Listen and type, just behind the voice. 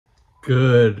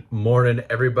Good morning,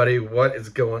 everybody. What is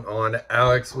going on?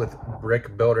 Alex with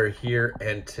Briq Builder here,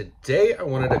 and today I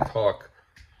wanted to talk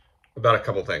about a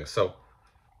couple things. So,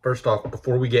 first off,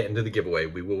 before we get into the giveaway,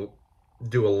 we will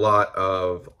do a lot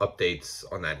of updates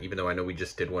on that. Even though I know we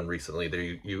just did one recently, there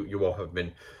you all have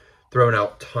been throwing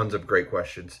out tons of great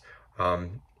questions.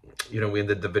 Um, we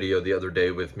ended the video the other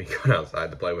day with me going outside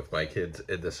to play with my kids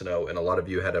in the snow, and a lot of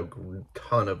you had a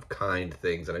ton of kind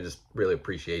things, and I just really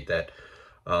appreciate that.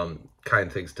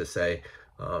 Kind things to say.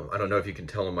 I don't know if you can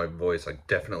tell in my voice. I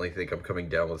definitely think I'm coming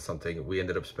down with something. We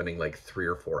ended up spending like 3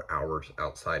 or 4 hours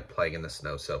outside playing in the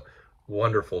snow. So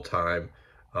wonderful time.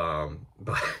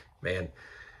 But man,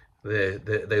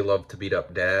 they love to beat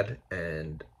up dad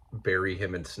and bury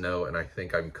him in snow. And I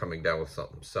think I'm coming down with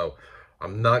something. So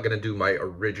I'm not going to do my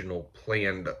original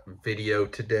planned video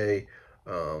today.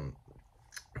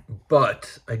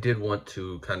 But I did want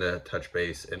to kind of touch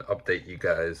base and update you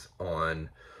guys on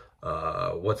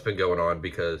what's been going on,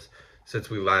 because since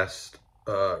we last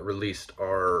released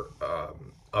our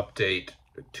update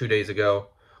 2 days ago,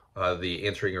 the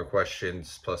answering your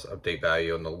questions plus update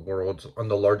value on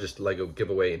the largest Lego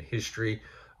giveaway in history,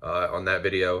 on that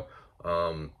video,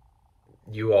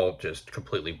 you all just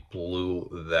completely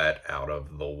blew that out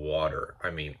of the water. I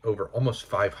mean, over almost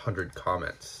 500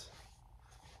 comments.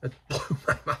 It blew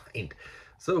my mind.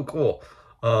 So cool.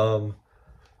 Um,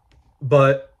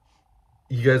 but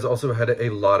you guys also had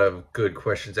a lot of good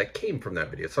questions that came from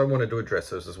that video, so I wanted to address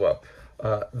those as well.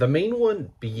 The main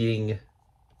one being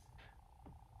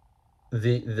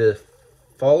the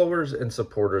followers and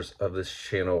supporters of this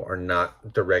channel are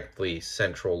not directly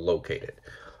central located.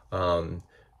 Um,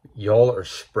 y'all are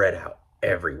spread out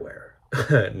everywhere,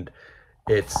 and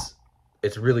it's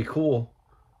really cool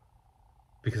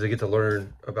because I get to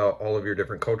learn about all of your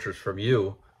different cultures from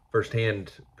you,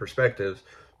 firsthand perspectives,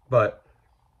 but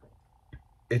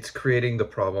it's creating the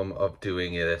problem of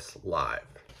doing this live.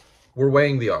 We're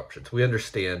weighing the options. We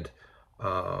understand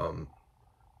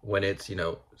when it's,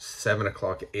 7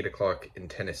 o'clock, 8 o'clock in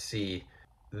Tennessee,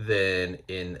 then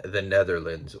in the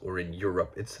Netherlands or in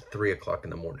Europe, it's 3 o'clock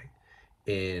in the morning.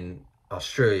 In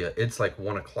Australia, it's like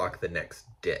 1 o'clock the next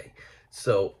day.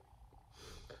 So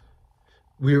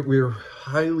we're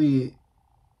highly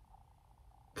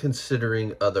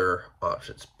considering other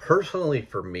options. Personally,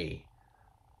 for me,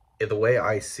 the way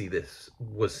I seeing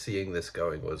this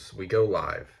going was we go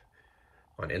live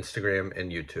on Instagram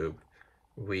and YouTube.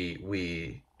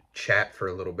 We chat for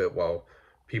a little bit while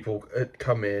people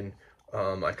come in.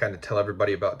 I kind of tell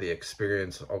everybody about the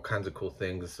experience, all kinds of cool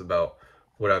things about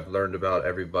what I've learned about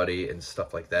everybody and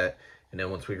stuff like that. And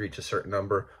then once we reach a certain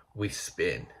number, we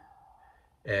spin.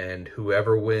 And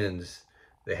whoever wins,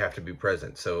 they have to be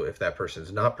present. So if that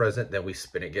person's not present, then we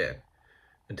spin again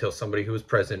until somebody who is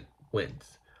present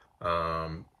wins.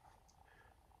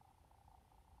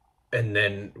 And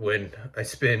then when I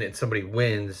spin and somebody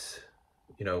wins,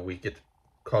 we get to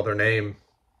call their name.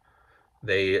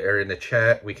 They are in the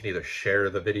chat. We can either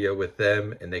share the video with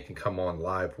them and they can come on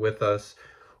live with us,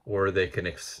 or they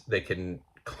can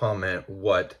comment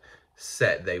what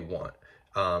set they want.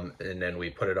 And then we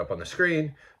put it up on the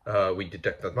screen. We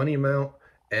deduct the money amount,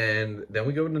 and then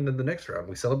we go into the next round.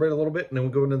 We celebrate a little bit, and then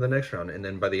we go into the next round. And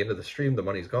then by the end of the stream, the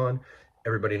money's gone.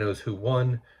 Everybody knows who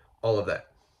won, all of that.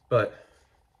 But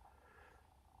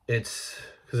it's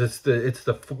because it's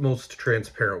the most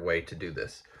transparent way to do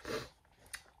this.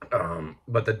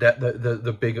 But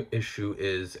the big issue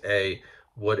is,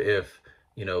 what if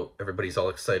everybody's all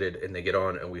excited and they get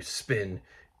on and we spin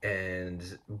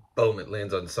and boom, it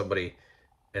lands on somebody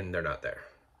and they're not there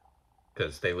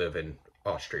because they live in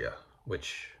Austria,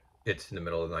 which it's in the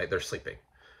middle of the night, they're sleeping.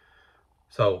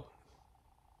 So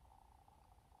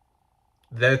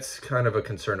that's kind of a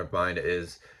concern of mine,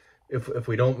 is if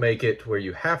we don't make it to where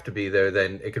you have to be there,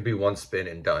 then it could be one spin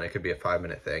and done. It could be a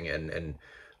 5-minute thing, and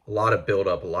a lot of build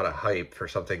up, a lot of hype for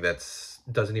something that's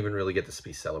doesn't even really get to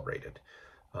be celebrated.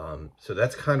 So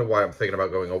that's kind of why I'm thinking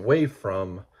about going away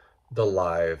from the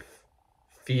live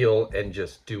feel and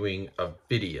just doing a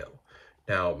video.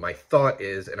 Now, my thought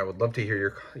is, and I would love to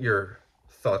hear your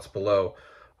thoughts below.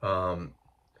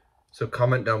 So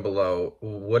comment down below,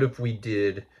 what if we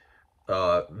did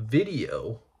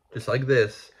video just like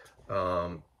this,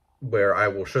 where I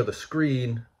will show the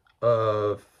screen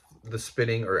of the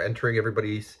spinning or entering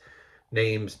everybody's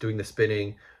names, doing the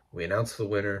spinning. We announce the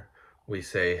winner. We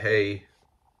say, hey,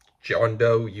 John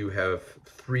Doe, you have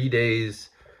 3 days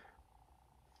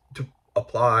to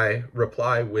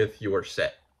reply with your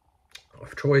set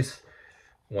of choice.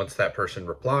 Once that person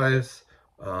replies,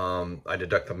 I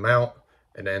deduct the amount,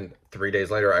 and then 3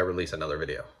 days later, I release another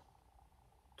video.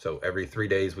 So every 3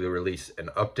 days we release an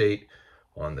update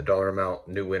on the dollar amount,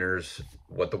 new winners,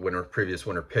 what the previous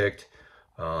winner picked,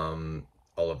 all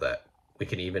of that. We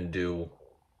can even do,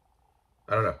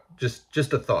 I don't know,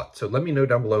 just a thought. So let me know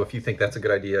down below if you think that's a good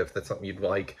idea, if that's something you'd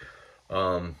like.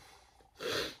 Um,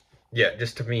 yeah,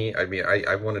 just to me, I mean,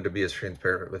 I wanted to be as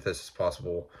transparent with this as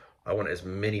possible. I want as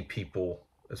many people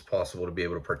as possible to be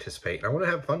able to participate. And I want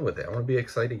to have fun with it. I want to be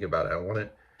exciting about it.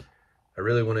 I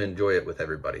really want to enjoy it with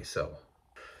everybody. So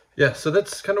yeah, so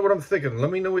that's kind of what I'm thinking.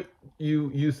 Let me know what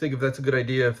you think, if that's a good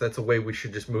idea, if that's a way we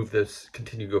should just move this,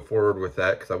 continue to go forward with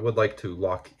that, because I would like to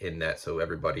lock in that so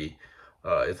everybody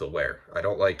is aware. I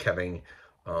don't like having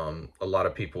a lot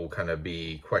of people kind of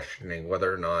be questioning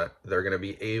whether or not they're going to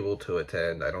be able to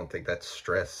attend. I don't think that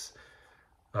stress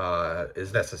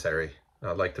is necessary.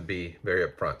 I'd like to be very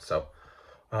upfront. So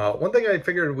one thing I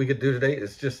figured we could do today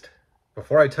is just,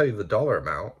 before I tell you the dollar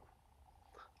amount,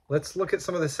 let's look at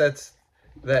some of the sets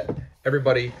that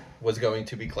everybody was going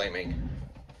to be claiming,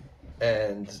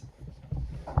 and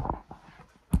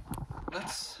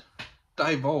let's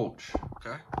divulge.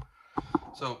 Okay,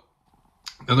 so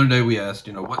the other day we asked,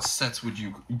 what sets would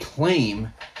you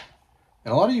claim,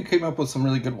 and a lot of you came up with some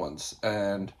really good ones,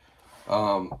 and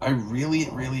I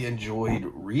really enjoyed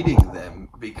reading them,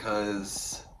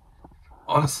 because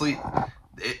honestly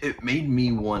it made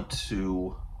me want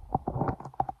to,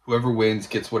 whoever wins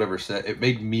gets whatever set. It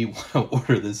made me want to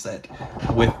order the set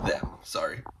with them.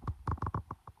 Sorry.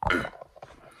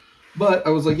 But I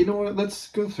was like, you know what? Let's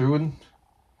go through and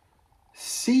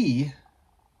see,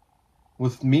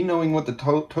 with me knowing what the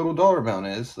total dollar amount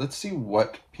is, let's see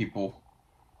what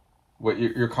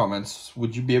your comments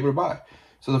would you be able to buy.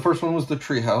 So the first one was the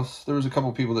Treehouse. There was a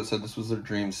couple people that said this was their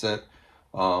dream set.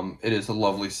 It is a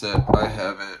lovely set. I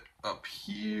have it up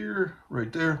here,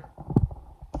 right there.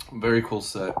 Very cool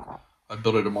set. I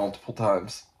built it multiple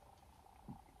times.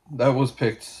 That was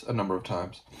picked a number of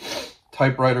times.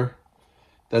 Typewriter.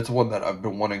 That's one that I've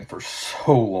been wanting for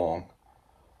so long.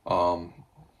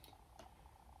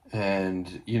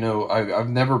 And I've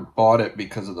never bought it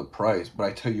because of the price, but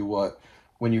I tell you what,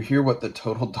 when you hear what the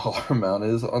total dollar amount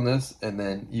is on this, and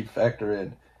then you factor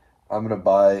in, I'm gonna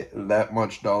buy that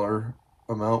much dollar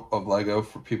amount of Lego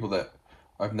for people that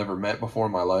I've never met before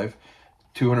in my life,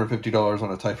 $250 on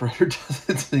a typewriter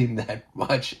doesn't seem that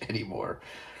much anymore.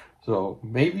 So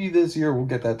maybe this year we'll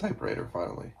get that typewriter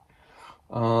finally.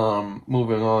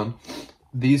 Moving on,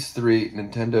 these three,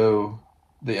 Nintendo,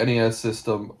 the NES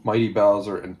system, Mighty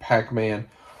Bowser, and Pac-Man,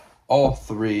 all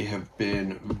three have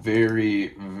been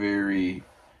very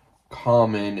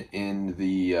common in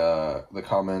the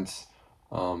comments,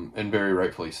 and very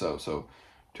rightfully so. So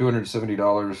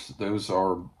 $270, those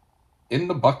are in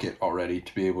the bucket already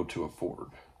to be able to afford.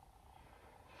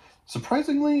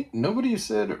 Surprisingly, nobody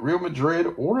said Real Madrid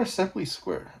or Assembly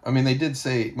Square. I mean, they did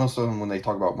say, most of them when they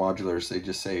talk about modulars, they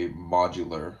just say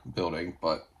modular building,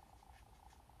 but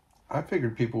I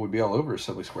figured people would be all over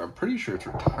Assembly Square. I'm pretty sure it's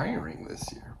retiring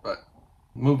this year. But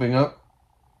moving up,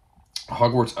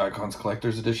 Hogwarts Icons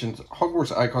Collector's Editions.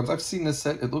 Hogwarts Icons, I've seen this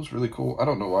set. It looks really cool. I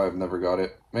don't know why I've never got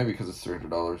it. Maybe because it's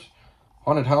 $300.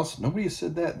 Haunted House, nobody has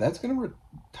said that. That's going to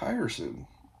retire soon.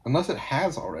 Unless it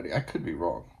has already. I could be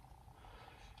wrong.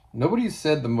 Nobody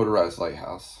said the Motorized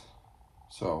Lighthouse.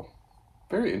 So,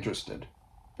 very interested.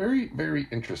 Very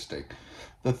interesting.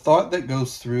 The thought that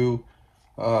goes through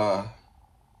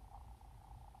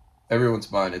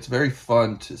everyone's mind. It's very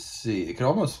fun to see. It could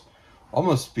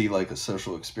almost be like a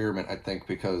social experiment, I think,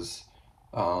 because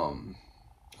a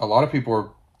lot of people are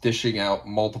dishing out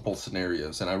multiple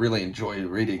scenarios, and I really enjoy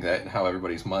reading that and how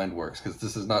everybody's mind works, because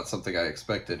this is not something I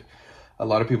expected. A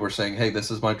lot of people are saying, hey, this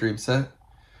is my dream set,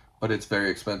 but it's very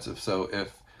expensive. So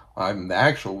if I'm the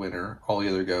actual winner, I'll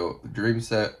either go dream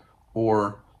set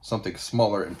or something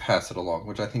smaller and pass it along,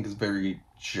 which I think is very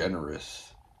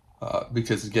generous,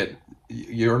 because again,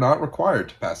 you're not required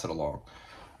to pass it along.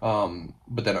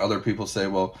 But then other people say,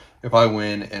 well, if I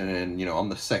win and then, I'm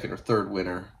the second or third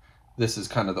winner, this is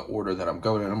kind of the order that I'm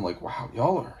going in. I'm like, wow,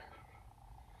 y'all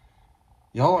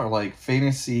are like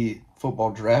fantasy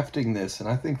football drafting this, and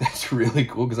I think that's really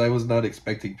cool, because I was not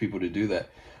expecting people to do that.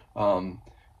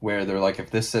 Where they're like,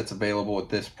 if this set's available at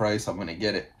this price, I'm going to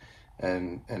get it.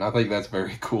 And I think that's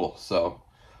very cool. So,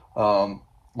 a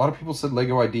lot of people said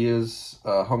Lego Ideas,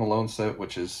 Home Alone set,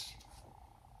 which is,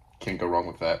 can't go wrong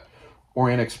with that.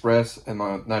 Orient Express and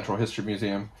the Natural History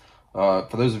Museum. For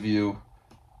those of you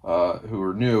who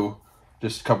are new,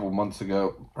 just a couple of months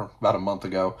ago, or about a month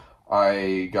ago,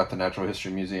 I got the Natural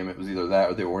History Museum. It was either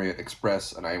that or the Orient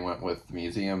Express, and I went with the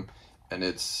museum, and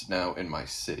it's now in my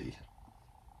city.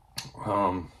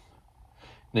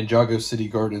 Ninjago City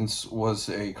Gardens was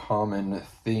a common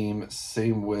theme.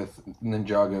 Same with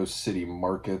Ninjago City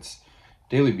Markets.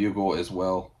 Daily Bugle as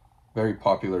well. Very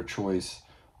popular choice.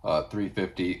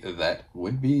 350. That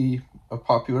would be a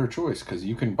popular choice because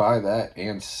you can buy that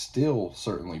and still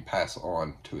certainly pass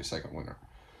on to a second winner.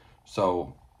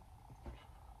 So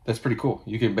that's pretty cool.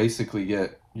 You can basically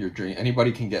get your dream.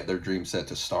 Anybody can get their dream set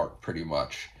to start pretty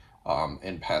much,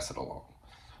 and pass it along.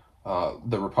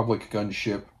 The Republic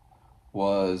gunship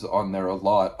was on there a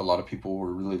lot. A lot of people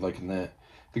were really liking that.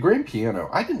 The grand piano,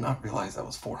 I did not realize that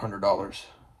was $400.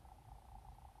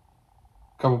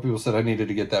 A couple people said I needed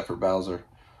to get that for Bowser.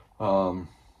 I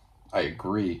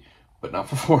agree, but not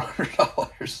for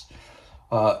 $400.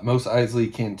 Mos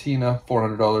Eisley Cantina,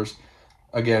 $400.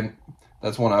 Again,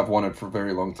 that's one I've wanted for a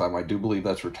very long time. I do believe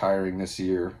that's retiring this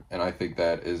year, and I think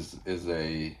that is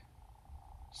a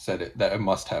a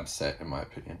must-have set in my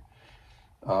opinion.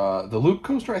 The Loop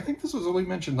Coaster, I think this was only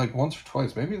mentioned like once or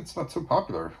twice. Maybe it's not so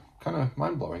popular. Kind of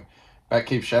mind-blowing.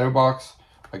 Batcave Shadow Box.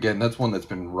 Again, that's one that's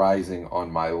been rising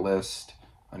on my list.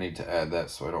 I need to add that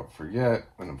so I don't forget.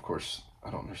 And of course, I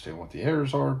don't understand what the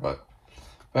errors are, but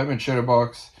Batman Shadow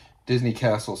Box. Disney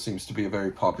Castle seems to be a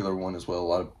very popular one as well. A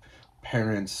lot of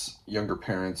parents, younger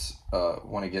parents,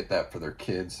 want to get that for their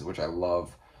kids, which I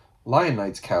love. Lion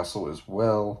Knight's Castle as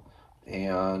well.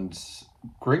 And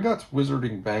Gringotts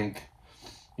Wizarding Bank.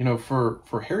 You know, for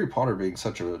Harry Potter being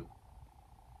such a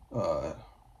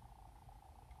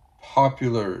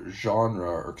popular genre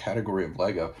or category of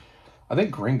Lego, I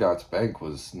think Gringotts Bank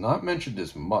was not mentioned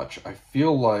as much. I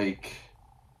feel like,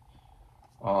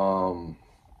 I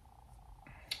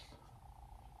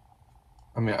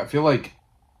feel like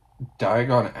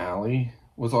Diagon Alley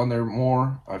was on there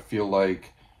more. I feel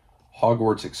like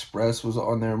Hogwarts Express was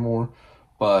on there more,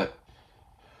 but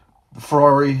the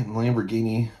Ferrari and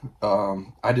Lamborghini,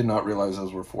 I did not realize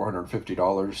those were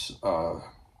 $450,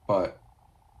 but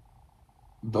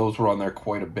those were on there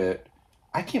quite a bit.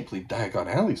 I can't believe Diagon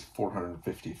Alley's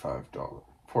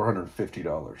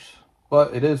 $450,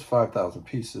 but it is 5,000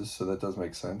 pieces, so that does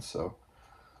make sense. So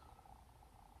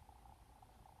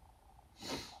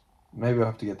maybe I'll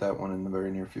have to get that one in the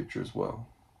very near future as well.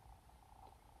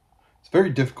 It's very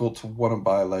difficult to want to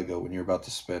buy Lego when you're about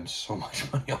to spend so much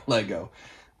money on Lego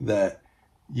that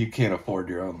you can't afford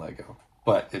your own Lego.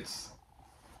 But it's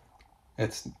I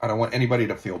don't want anybody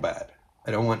to feel bad.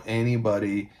 I don't want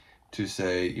anybody to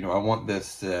say, you know, I want this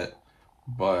set,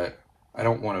 but I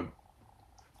don't want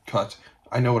to cut.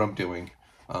 I know what I'm doing.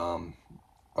 I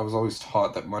was always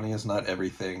taught that money is not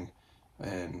everything,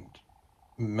 and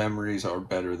memories are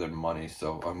better than money.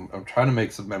 So I'm trying to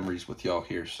make some memories with y'all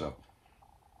here. So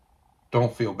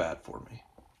don't feel bad for me.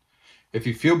 If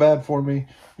you feel bad for me,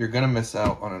 you're going to miss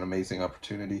out on an amazing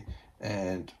opportunity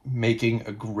and making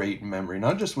a great memory,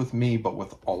 not just with me, but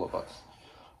with all of us.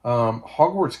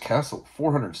 Hogwarts Castle,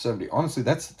 470. Honestly,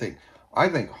 that's the thing. I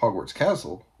think Hogwarts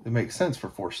Castle, it makes sense for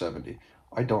 470.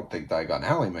 I don't think Diagon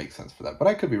Alley makes sense for that, but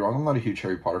I could be wrong. I'm not a huge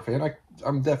Harry Potter fan.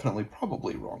 I'm definitely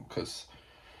probably wrong, because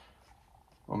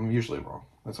I'm usually wrong.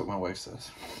 That's what my wife says.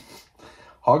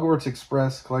 Hogwarts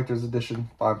Express Collector's Edition,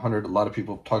 500. A lot of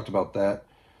people have talked about that.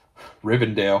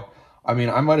 Rivendell. I mean,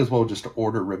 I might as well just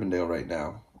order Rivendell right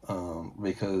now,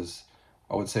 because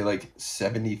I would say like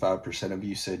 75% of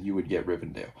you said you would get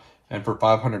Rivendell. And for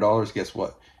 $500, guess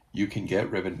what? You can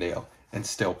get Rivendell and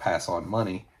still pass on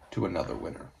money to another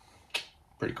winner.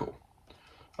 Pretty cool.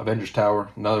 Avengers Tower,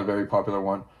 another very popular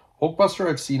one. Hulkbuster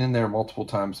I've seen in there multiple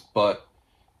times, but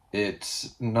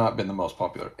it's not been the most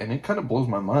popular. And it kind of blows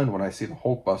my mind when I see the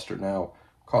Hulkbuster now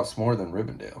costs more than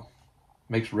Rivendell.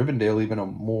 Makes Rivendell even a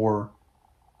more,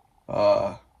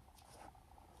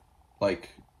 like,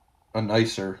 a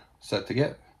nicer set to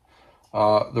get.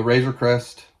 The Razor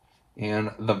Crest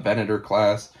and the Venator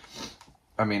class.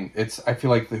 I mean, I feel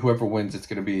like whoever wins, it's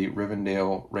going to be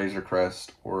Rivendell, Razor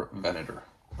Crest, or Venator.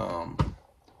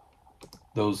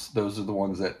 Those are the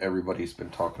ones that everybody's been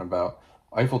talking about.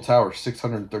 Eiffel Tower,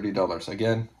 $630.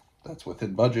 Again, that's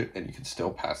within budget, and you can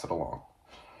still pass it along.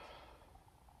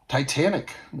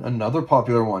 Titanic, another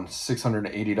popular one,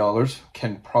 $680.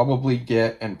 Can probably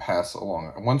get and pass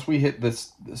along. Once we hit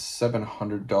this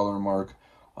 $700 mark,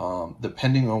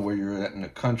 depending on where you're at in the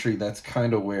country, that's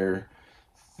kind of where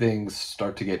things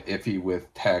start to get iffy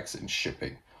with tax and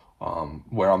shipping.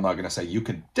 Where I'm not going to say you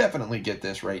can definitely get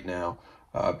this right now,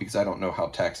 because I don't know how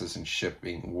taxes and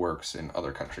shipping works in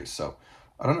other countries. So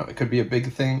I don't know. It could be a big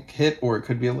hit, or it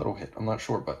could be a little hit. I'm not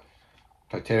sure, but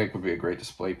Titanic would be a great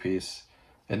display piece.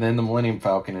 And then the Millennium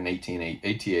Falcon and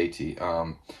AT-AT.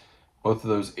 Both of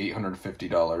those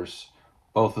 $850.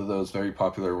 Both of those very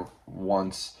popular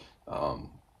ones.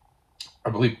 I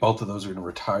believe both of those are going to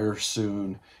retire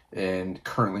soon. And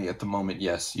currently at the moment,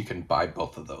 yes, you can buy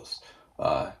both of those,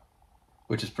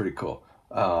 which is pretty cool.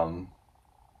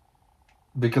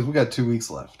 Because we got 2 weeks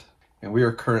left, and we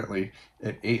are currently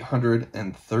at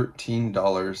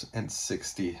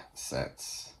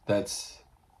 $813.60. That's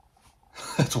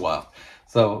wild.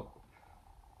 So,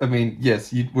 I mean,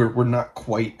 yes, we're not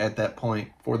quite at that point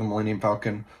for the Millennium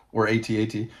Falcon or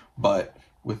AT-AT, but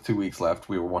with 2 weeks left,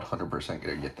 we were 100%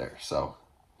 going to get there. So,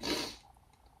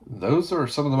 those are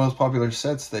some of the most popular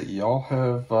sets that y'all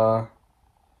have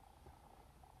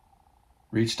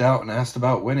reached out and asked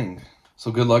about winning.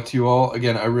 So good luck to you all.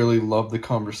 Again, I really love the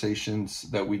conversations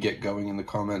that we get going in the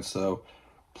comments, so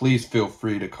please feel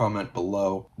free to comment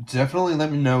below. Definitely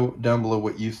let me know down below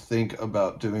what you think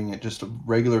about doing it just a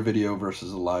regular video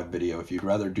versus a live video, if you'd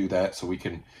rather do that, so we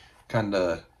can kind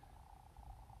of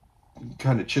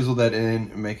chisel that in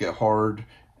and make it hard,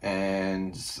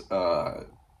 and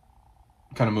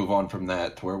kind of move on from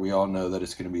that to where we all know that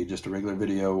it's going to be just a regular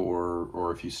video,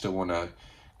 or if you still want to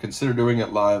consider doing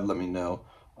it live, let me know.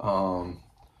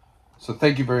 So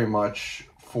thank you very much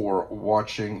for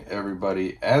watching,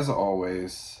 everybody. As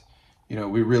always, you know,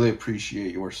 we really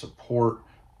appreciate your support.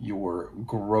 Your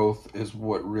growth is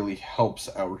what really helps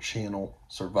our channel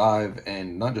survive,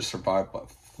 and not just survive,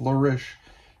 but flourish.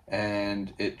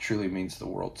 And it truly means the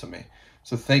world to me.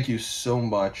 So thank you so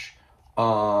much.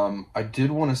 I did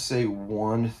want to say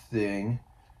one thing.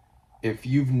 If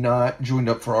you've not joined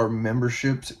up for our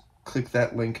memberships, click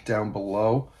that link down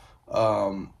below.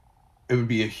 It would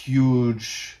be a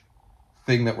huge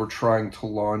thing that we're trying to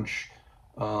launch,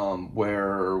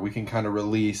 where we can kind of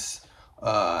release,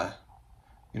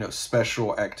 you know,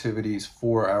 special activities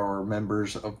for our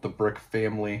members of the Briq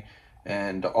family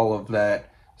and all of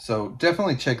that. So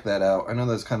definitely check that out. I know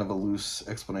that's kind of a loose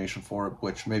explanation for it,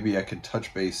 which maybe I could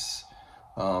touch base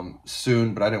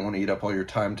soon, but I didn't want to eat up all your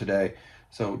time today.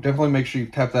 So definitely make sure you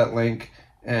tap that link,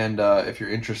 and if you're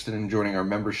interested in joining our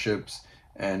memberships,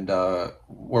 and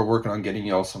we're working on getting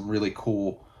y'all some really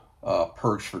cool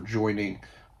perks for joining.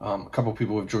 A couple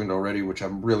people have joined already, which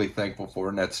I'm really thankful for,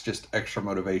 and that's just extra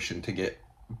motivation to get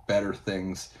better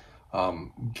things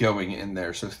going in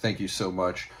there. So thank you so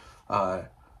much.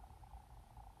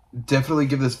 Definitely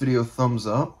give this video a thumbs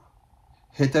up,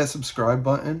 hit that subscribe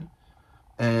button,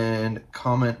 and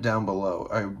comment down below.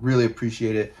 I really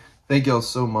appreciate it. Thank y'all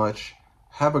so much.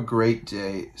 Have a great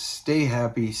day. Stay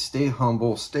happy, stay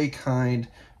humble, stay kind.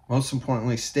 Most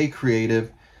importantly, stay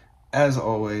creative. As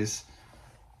always,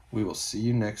 we will see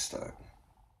you next time.